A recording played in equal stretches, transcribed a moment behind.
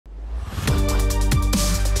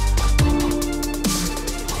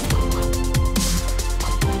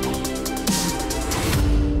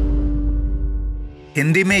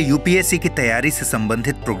हिंदी में यूपीएससी की तैयारी से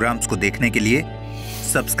संबंधित प्रोग्राम्स को देखने के लिए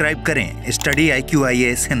सब्सक्राइब करें StudyIQ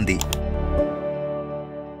IAS हिंदी।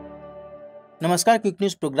 नमस्कार, क्विक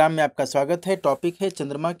न्यूज प्रोग्राम में आपका स्वागत है। टॉपिक है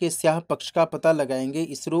चंद्रमा के स्याह पक्ष का पता लगाएंगे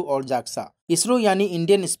इसरो और जाक्सा। इसरो यानी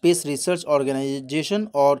इंडियन स्पेस रिसर्च ऑर्गेनाइजेशन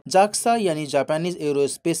और जाक्सा यानी जापानीज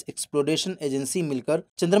एरोस्पेस एक्सप्लोरेशन एजेंसी मिलकर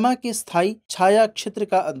चंद्रमा के स्थायी छाया क्षेत्र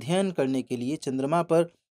का अध्ययन करने के लिए चंद्रमा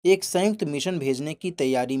पर एक संयुक्त मिशन भेजने की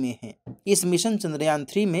तैयारी में है। इस मिशन चंद्रयान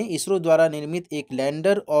 3 में इसरो द्वारा निर्मित एक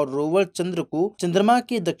लैंडर और रोवर चंद्र को चंद्रमा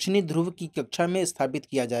के दक्षिणी ध्रुव की कक्षा में स्थापित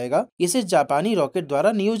किया जाएगा। इसे जापानी रॉकेट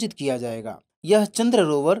द्वारा नियोजित किया जाएगा। यह चंद्र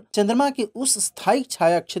रोवर चंद्रमा के उस स्थायी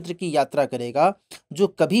छाया क्षेत्र की यात्रा करेगा जो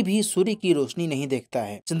कभी भी सूर्य की रोशनी नहीं देखता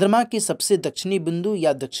है। चंद्रमा के सबसे दक्षिणी बिंदु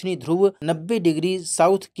या दक्षिणी ध्रुव 90 डिग्री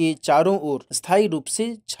साउथ के चारों ओर स्थायी रूप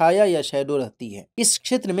से छाया या शैडो रहती है। इस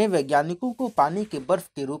क्षेत्र में वैज्ञानिकों को पानी के बर्फ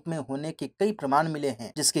के रूप में होने के कई प्रमाण मिले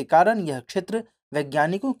हैं, जिसके कारण यह क्षेत्र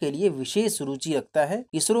वैज्ञानिकों के लिए विशेष रुचि रखता है।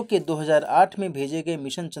 इसरो के 2008 में भेजे गए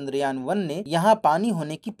मिशन चंद्रयान 1 ने यहाँ पानी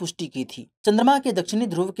होने की पुष्टि की थी। चंद्रमा के दक्षिणी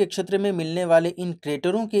ध्रुव के क्षेत्र में मिलने वाले इन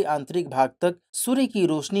क्रेटरों के आंतरिक भाग तक सूर्य की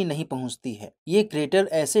रोशनी नहीं पहुँचती है। ये क्रेटर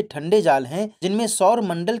ऐसे ठंडे जाल हैं जिनमें सौर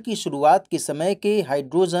मंडल की शुरुआत के समय के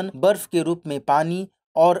हाइड्रोजन बर्फ के रूप में पानी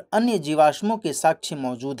और अन्य जीवाश्मों के साक्ष्य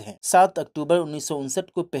मौजूद हैं। 7 अक्टूबर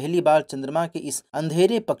 1959 को पहली बार चंद्रमा के इस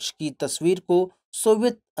अंधेरे पक्ष की तस्वीर को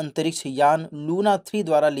सोवियत अंतरिक्ष यान लूना 3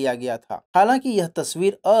 द्वारा लिया गया था। हालांकि यह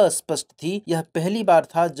तस्वीर अस्पष्ट थी। यह पहली बार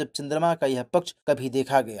था जब चंद्रमा का यह पक्ष कभी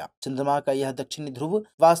देखा गया। चंद्रमा का यह दक्षिणी ध्रुव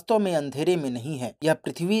वास्तव में अंधेरे में नहीं है। यह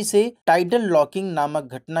पृथ्वी से टाइडल लॉकिंग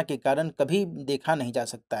नामक घटना के कारण कभी देखा नहीं जा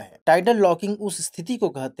सकता है। टाइडल लॉकिंग उस स्थिति को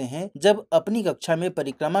कहते हैं जब अपनी कक्षा में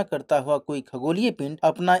परिक्रमा करता हुआ कोई खगोलीय पिंड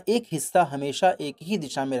अपना एक हिस्सा हमेशा एक ही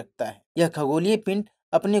दिशा में रखता है। यह खगोलीय पिंड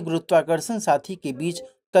अपने गुरुत्वाकर्षण साथी के बीच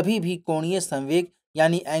कभी भी कोणीय संवेग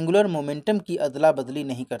यानी एंगुलर मोमेंटम की अदला बदली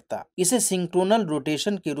नहीं करता। इसे सिंक्रोनल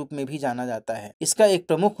रोटेशन के रूप में भी जाना जाता है। इसका एक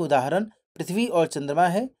प्रमुख उदाहरण पृथ्वी और चंद्रमा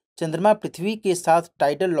है। चंद्रमा पृथ्वी के साथ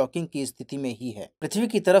टाइडल लॉकिंग की स्थिति में ही है। पृथ्वी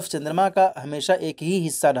की तरफ चंद्रमा का हमेशा एक ही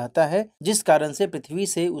हिस्सा रहता है, जिस कारण से पृथ्वी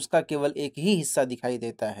से उसका केवल एक ही हिस्सा दिखाई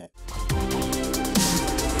देता है।